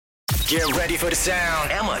Get ready for the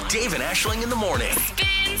sound. Emma, Dave, and Aisling in the morning.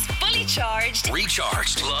 Spins Fully Charged.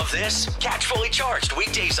 Recharged. Love this? Catch Fully Charged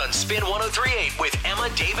weekdays on Spin 103.8 with Emma,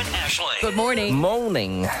 Dave, and Aisling. Good morning.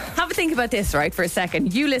 Morning. Have a think about this, right, for a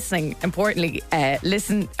second. You listening, importantly,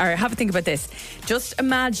 listen, or have a think about this. Just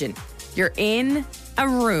imagine you're in a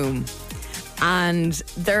room and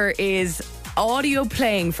there is audio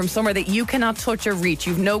playing from somewhere that you cannot touch or reach.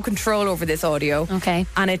 You've no control over this audio. Okay.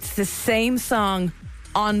 And it's the same song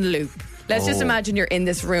on loop. Let's just imagine you're in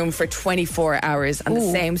this room for 24 hours and the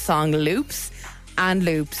same song loops and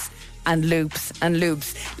loops and loops and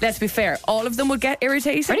loops. Let's be fair, all of them would get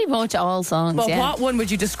irritating. Pretty much all songs, But yeah. what one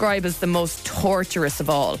would you describe as the most torturous of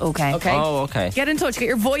all? Okay. Oh, okay. Get in touch, get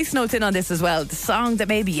your voice notes in on this as well. The song that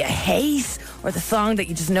maybe you hate or the song that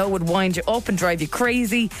you just know would wind you up and drive you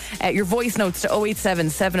crazy. Your voice notes to 087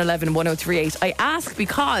 711 1038. I ask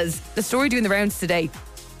because the story doing the rounds today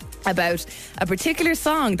about a particular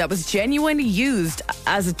song that was genuinely used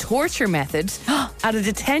as a torture method at a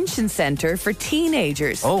detention centre for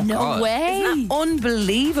teenagers. Oh, No God. way. Isn't that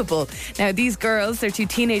unbelievable? Now, these girls, they're two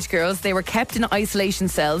teenage girls, they were kept in isolation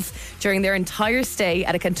cells during their entire stay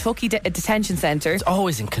at a Kentucky detention centre. It's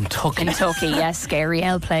always in Kentucky. Kentucky, yes, scary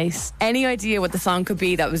old place. Any idea what the song could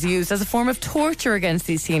be that was used as a form of torture against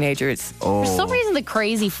these teenagers? Oh. For some reason, the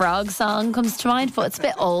Crazy Frog song comes to mind, but it's a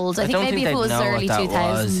bit old. I think don't maybe if they'd it was know early what that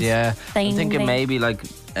 2000s. was, yeah. I'm Thing, thinking thing. maybe like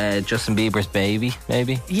Justin Bieber's Baby,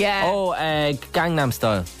 maybe. Yeah. Oh, Gangnam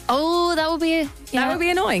Style. Oh, that would be... That would be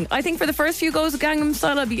annoying. I think for the first few goes of Gangnam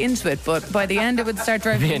Style, I'd be into it, but by the end, it would start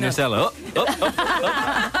driving Be me in nuts. yourself.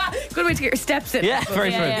 Oh. Good way to get your steps in. Yeah,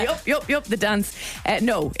 very Yeah, true. yeah. Yup, the dance.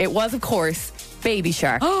 No, it was, of course, Baby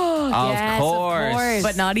Shark. Yes, Of course.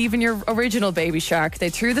 But not even your original Baby Shark. They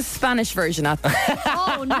threw the Spanish version at them.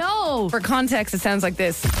 Oh, no. For context, it sounds like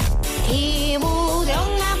this.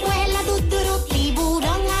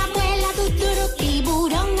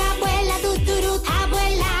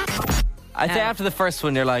 I think after the first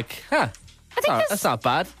one, you're like, that's not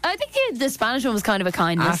bad. I think the Spanish one was kind of a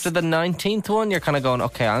kindness. After the 19th one, you're kind of going,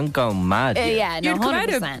 okay, I'm going mad. here. yeah, no, You'd come out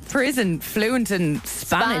 100%. of prison fluent in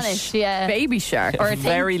Spanish. Spanish, yeah. Baby Shark. Or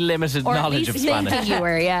Very limited or at knowledge of least Spanish. thinking you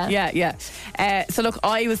were, yeah. Yeah. So look,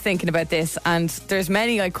 I was thinking about this, and there's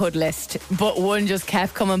many I could list, but one just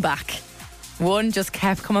kept coming back.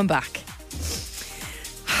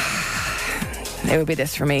 It would be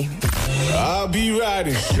this for me. I'll be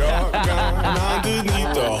riding shotgun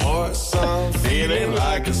underneath the hot sun, feeling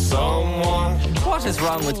like a someone. What is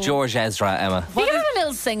wrong with George Ezra, Emma? You can have a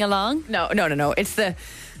little sing along. No. It's the.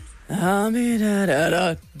 So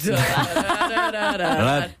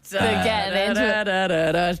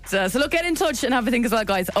look, get in touch and have a think as well,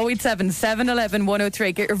 guys. 087 711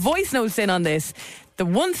 103. Get your voice notes in on this. The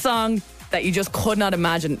one song that you just could not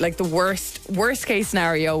imagine, like the worst case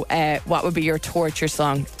scenario, what would be your torture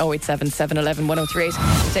song? 087 711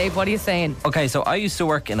 1038. Dave, what are you saying? Okay, so I used to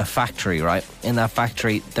work in a factory, right? In that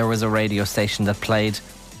factory, there was a radio station that played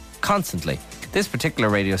constantly. This particular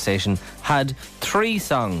radio station had 3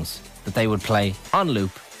 songs that they would play on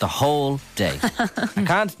loop the whole day. I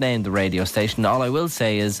can't name the radio station. All I will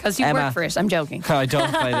say is, Because you Emma, work for it. I'm joking. I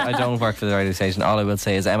don't work for the radio station. All I will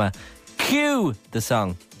say is, Emma, cue the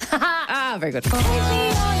song. Very good.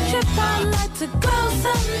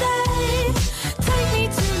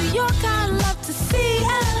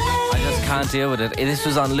 I just can't deal with it. This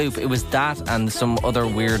was on loop. It was that and some other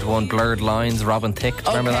weird one, Blurred Lines, Robin Thicke.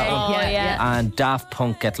 Do you remember that one? Oh, yeah. And Daft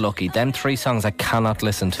Punk, Get Lucky. Them 3 songs I cannot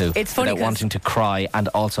listen to It's funny without 'cause- wanting to cry and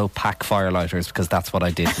also pack firelighters, because that's what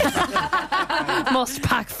I did. Must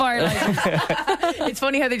pack firelight. It's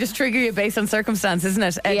funny how they just trigger you based on circumstance, isn't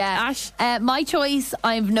it? Yeah. Ash? My choice,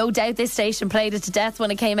 I've no doubt this station played it to death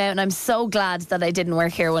when it came out, and I'm so glad that I didn't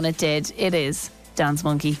work here when it did. It is Dance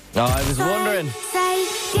Monkey. No, I was wondering.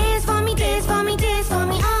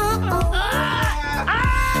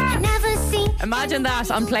 Imagine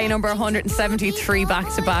that on play number 173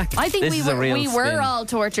 back to back. I think This we is a were, real we spin. were all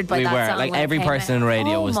tortured by We that were. song. Like, when it every came person out. in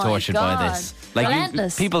radio Oh was my tortured by God. this. Like,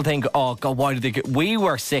 Relentless. people think, oh, God, why did they get... We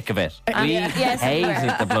were sick of it. We Yes, we hated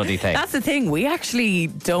were. the bloody thing. That's the thing. We actually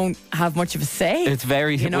don't have much of a say. It's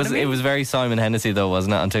very... You know what I mean? It was very Simon Hennessy, though,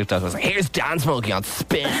 wasn't it? On TikTok. It was like, here's Dance Monkey on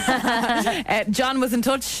spin. John was in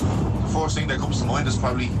touch. First thing that comes to mind is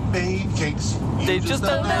probably pancakes. You They just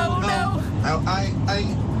don't know. Now, I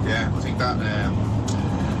think that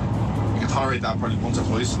you can tolerate that probably once or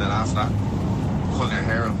twice, and then after that, cutting your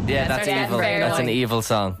hair out. Yeah, that's Yeah, evil. very That's an annoying. evil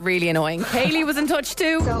song. Really annoying. Kaylee was in touch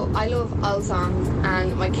too. So I love old songs,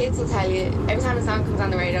 and my kids will tell you every time a song comes on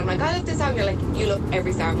the radio, I'm like, I love this song. They're like, you love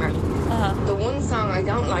every song, Mark. The one song I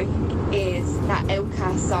don't like is that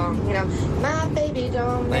Outcast song. You know, my baby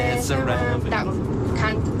don't miss dance around me. That one,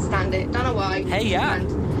 can't stand it. Don't know why. Hey, yeah.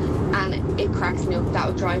 And it cracks me up. That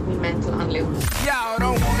would drive me mental on loop. Y'all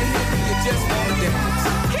don't want to hear me, you just want to dance.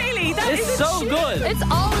 Kaylee, that It's is so a good. It's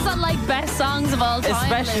always on like best songs of all time.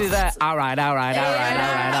 Especially lists. that. All right.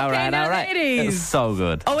 Okay, now, ladies. It's so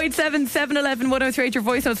good. 087 711 1038. Your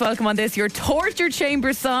voice notes welcome on this. Your torture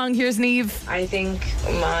chamber song. Here's Niamh. I think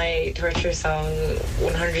my torture song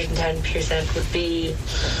 110% would be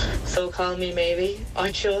So Call Me Maybe.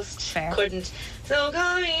 I just Fair. couldn't. So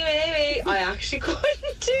call me maybe. I actually couldn't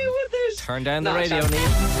do with it. Turn down the Not a radio, chance.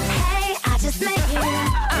 Niamh. Hey, I just met you.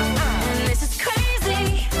 And this is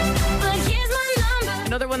crazy. But here's my number.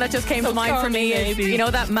 Another one that just came to mind for me is, you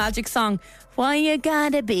know, that magic song. Why you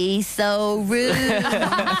gotta be so rude? That's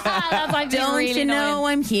actually Don't really you know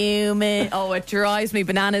annoying. I'm human? Oh, it drives me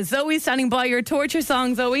bananas. Zoe's standing by. Your torture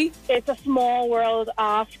song, Zoe. It's a small world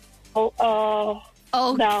after.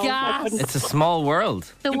 Oh, No, I gas. couldn't. It's a small world.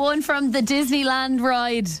 The one from the Disneyland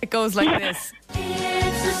ride. It goes like this.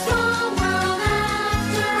 It's a small world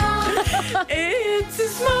after all. It's a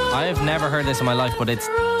small. I have never heard this in my life, but it's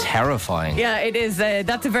terrifying. Yeah, it is.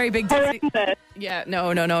 That's a very big. Disney. Horrendous. Yeah,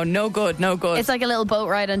 no good, no good. It's like a little boat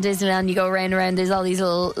ride on Disneyland. You go round and round. There's all these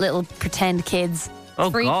little pretend kids. Oh,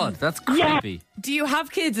 Freaky. God, that's creepy. Do you have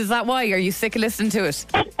kids? Is that why? Are you sick of listening to it?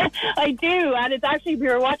 I do, and it's actually, we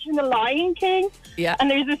were watching The Lion King, Yeah, and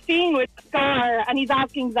there's a scene with Scar, and he's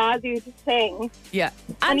asking Zazu to sing, yeah.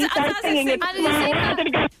 and he starts that's singing, it. it's and he sing that. and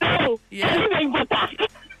he goes, no, Yeah. anything but that.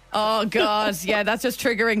 Oh God, yeah, that's just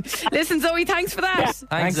triggering. Listen, Zoe, thanks for that.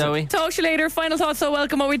 Thanks, Zoe. Talk to you later. Final thoughts. So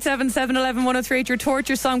welcome 087 711 1038. Your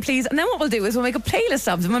torture song, please. And then what we'll do is we'll make a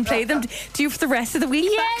playlist of them and play them to you for the rest of the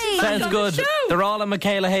week. Yay! Sounds good. They're all on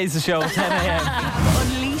Michaela Hayes' show at 10 a.m.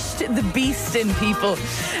 Unleashed the beast in people.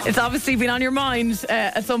 It's obviously been on your mind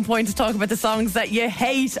at some point to talk about the songs that you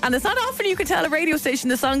hate, and it's not often you can tell a radio station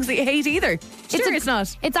the songs that you hate either. It's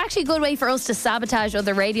not. It's actually a good way for us to sabotage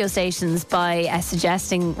other radio stations by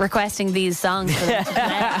requesting these songs. For them to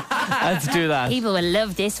play. Let's do that. People will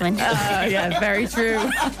love this one. Yeah, very true.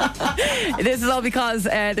 This is all because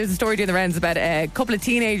there's a story doing the rounds about a couple of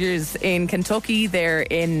teenagers in Kentucky. They're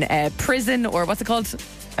in prison, or what's it called?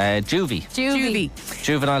 Juvie.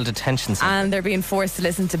 Juvenile detention center. And they're being forced to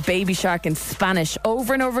listen to Baby Shark in Spanish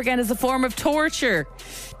over and over again as a form of torture.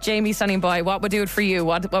 Jamie standing by. What would do it for you?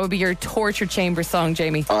 What would be your torture chamber song,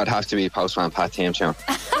 Jamie? Oh, it'd have to be Postman Pat Team Tune.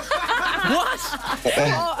 What?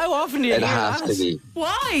 How often do you It'd hear have that? to be.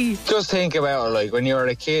 Why? Just think about it, like, when you were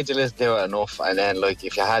a kid, you listened to it enough, and then, like,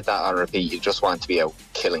 if you had that on repeat, you just want to be out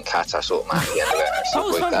killing cats or something at the end of it, or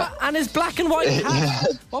stuff like that. And his black and white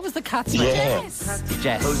cat. What was the cat's name? Yeah.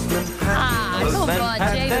 Jess. Come on,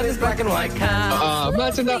 That Jamie. is black and white cat. Oh,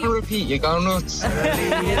 imagine that on repeat, you go nuts.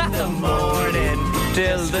 Early in the morning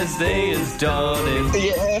till the day is dawning.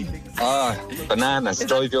 Yeah. Oh, bananas,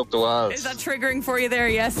 drive you up the Is walls. that triggering for you there?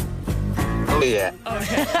 Yes. Yeah.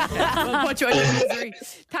 We'll put you on your misery.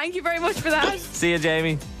 Thank you very much for that. See you,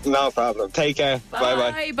 Jamie. No problem. Take care.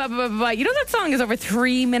 Bye-bye. Bye. You know that song is over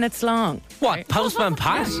 3 minutes long. What? Postman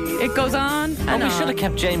Pat? It goes on Oh, and we on. should have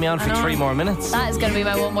kept Jamie on for 3 more minutes. That is going to be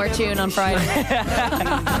my one more tune on Friday.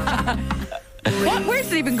 What? Where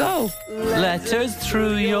does it even go? Letters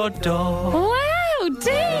through your door. Wow,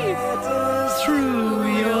 Dave.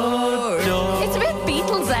 Through your door. It's a bit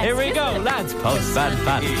Beatles-esque. Here we go, lads. Postman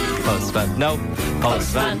Pat. Postman. No.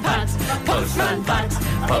 Postman Pat. Postman Pat.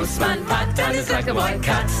 Postman Pat. And his black and white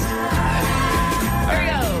cat. Here we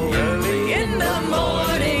go. Early in the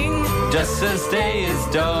morning. Just as day is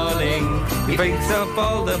dawning, he breaks up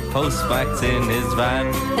all the postbacks in his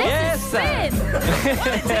van. Yes, sir.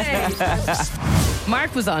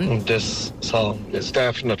 Mark was on. This song is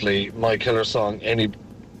definitely my killer song. Any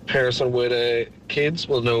person with kids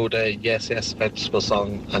will know the Yes Yes Festival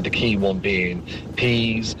song, and the key one being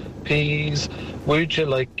peas, peas. Would you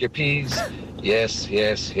like your peas? Yes,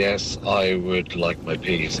 yes, yes, I would like my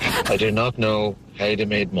peas. I do not know how they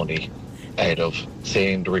made money out of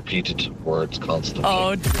saying the repeated words constantly.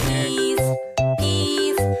 Oh, Peas,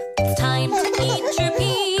 peas, it's time to eat your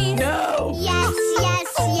peas. no. Yes, yes,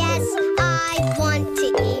 yes, I want to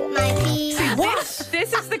eat my peas. What?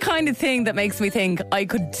 This is the kind of thing that makes me think I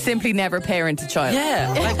could simply never parent a child.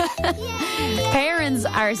 Yeah, like, Parents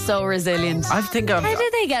are so resilient. I think How do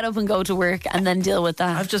they get up and go to work and then deal with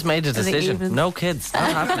that? I've just made a In the decision. evenings? No kids.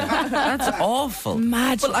 Not happening. That's awful.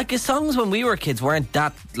 Imagine. But like, his songs when we were kids weren't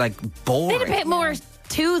that like boring. They're a bit more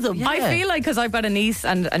to them. I feel like because I've got a niece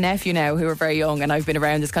and a nephew now who are very young, and I've been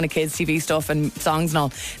around this kind of kids TV stuff and songs and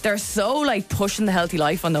all. They're so like pushing the healthy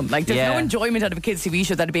life on them. Like there's no enjoyment out of a kids TV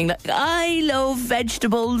show that are being like, I love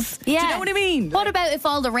vegetables. Yeah. Do you know what I mean? What about if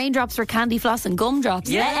all the raindrops were candy floss and gumdrops?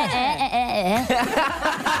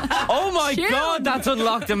 Oh my God, that's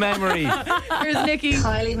unlocked a memory. Here's Nikki.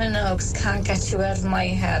 Kylie Minogue can't get you out of my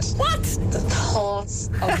head. What? The thoughts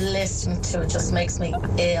of listening to it just makes me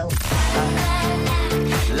ill.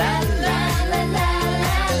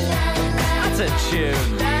 That's a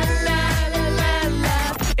tune.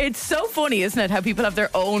 It's so funny, isn't it, how people have their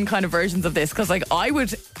own kind of versions of this? Because like I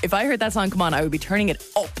would, if I heard that song come on, I would be turning it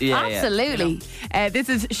up. Absolutely. This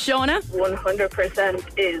is Shauna. 100%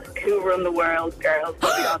 is Who Run the World, Girls, by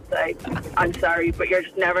Beyonce. I'm sorry, but you're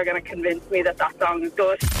just never going to convince me that song is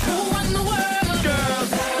good. Who run the world,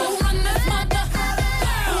 girls? Who run this mother?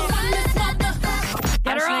 Who run this mother?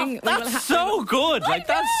 Aisling, That's so good. Like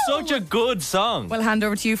that's such a good song. We'll hand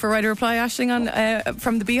over to you for write a reply, Aisling, on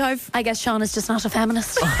from the Beehive. I guess Sean is just not a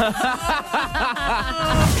feminist.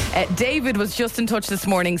 David was just in touch this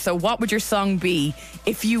morning. So what would your song be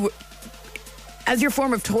if you, as your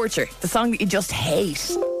form of torture, the song that you just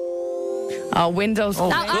hate? Windows.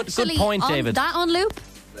 Good point, David. That on loop?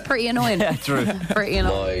 Pretty annoying. Yeah, true. Pretty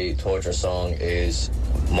annoying. My torture song is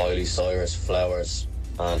Miley Cyrus, Flowers,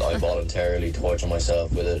 and I voluntarily torture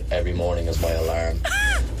myself with it every morning as my alarm.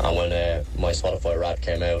 And when my Spotify Wrapped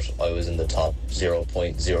came out, I was in the top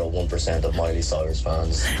 0.01% of Miley Cyrus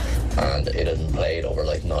fans, and it had been played over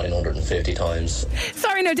like 950 times.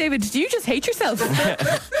 Sorry, no, David, do you just hate yourself?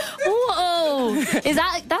 Whoa!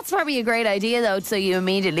 That's probably a great idea though, so you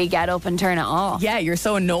immediately get up and turn it off. Yeah, you're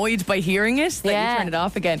so annoyed by hearing it that you turn it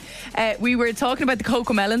off again. We were talking about the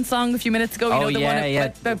Coco Melon song a few minutes ago. You know the one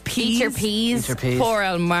about peas. Eat your peas. Poor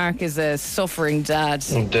old Mark is a suffering dad.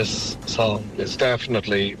 This song is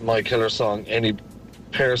definitely my killer song. Any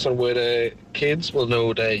person with kids will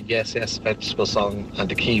know the Yes Yes Vegetable song, and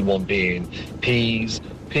the key one being peas,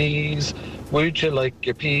 peas. Would you like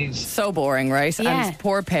your peas? So boring, right? Yeah. And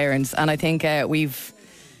poor parents. And I think we've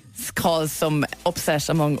caused some upset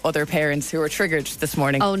among other parents who were triggered this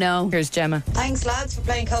morning. Oh no. Here's Gemma. Thanks lads for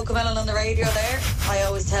playing Cocomelon on the radio there. I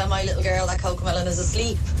always tell my little girl that Cocomelon is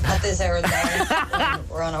asleep at this hour of the morning.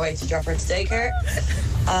 We're on our way to drop her to daycare.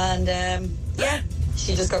 And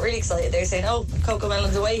she just got really excited there saying, oh,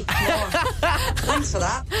 Cocomelon's awake. More. Thanks for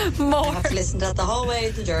that. More. I have to listen to that the whole way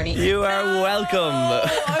of the journey. You are welcome.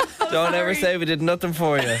 Don't ever say we did nothing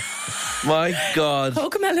for you. My God.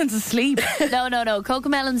 Cocomelon's asleep. No.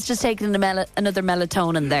 Cocomelon's just taking another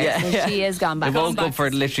melatonin there. Yeah. She is gone back. It won't go for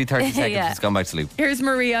literally 30 seconds. Yeah. It's gone back to sleep. Here's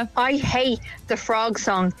Maria. I hate the frog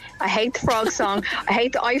song. I hate the frog song. I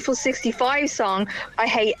hate the Eiffel 65 song. I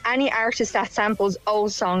hate any artist that samples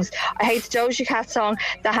old songs. I hate the Doja Cat song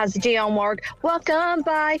that has the Dionne Warwick "Welcome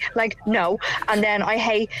by." Like, no. And then I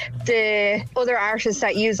hate the other artists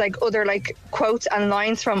that use like other like quotes and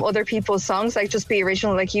lines from other people's songs. Like, just be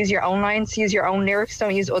original. Like, use your own lines, use your own lyrics.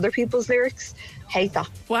 Don't use other people's lyrics. Hate that.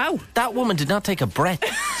 Wow. That woman did not take a breath.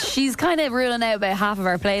 She's kind of ruling out about half of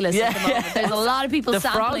our playlist at the moment. There's a lot of people the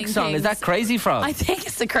sampling frog song, things. is that Crazy Frog? I think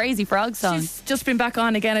it's the Crazy Frog song. She's just been back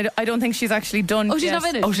on again. I don't think she's actually done. Oh, she's not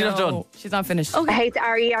finished? Oh, she's not done. She's not finished. I hate the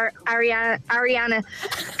Ariana,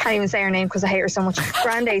 can't even say her name because I hate her so much,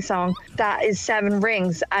 Grande song that is 7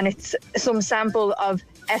 Rings, and it's some sample of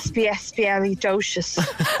Docious.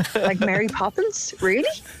 Like Mary Poppins? Really?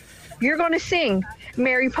 You're going to sing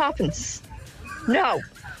Mary Poppins? No.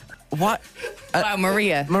 What? Wow,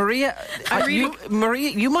 Maria. Maria,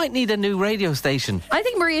 you might need a new radio station. I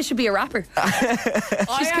think Maria should be a rapper.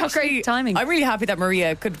 She's got great timing. I'm really happy that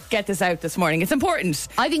Maria could get this out this morning. It's important.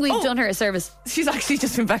 I think we've done her a service. She's actually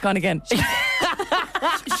just been back on again.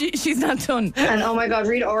 She's not done. And oh my God,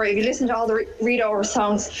 Rita Ora, if you listen to all the Rita Ora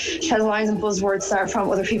songs, she has lines and buzzwords that are from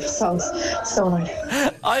other people's songs. So annoying.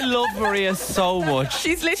 I love Maria so much.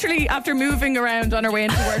 She's literally, after moving around on her way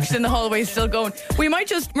into work, she's in the hallway still going, we might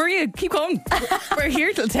just, Maria, keep going. We're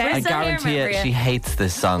here till 10. I guarantee you, she hates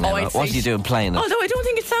this song. Emma. What are you doing playing it? Although I don't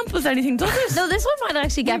think it samples anything, does it? No, this one might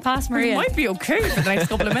actually get past Maria. It might be okay for the next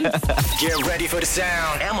couple of minutes. Get ready for the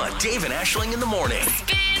sound. Emma, Dave, and Aisling in the morning.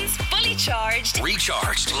 Spins Fully Charged.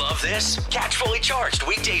 Recharged. Love this? Catch Fully Charged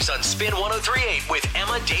weekdays on Spin 103.8 with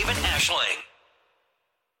Emma, Dave, and Aisling.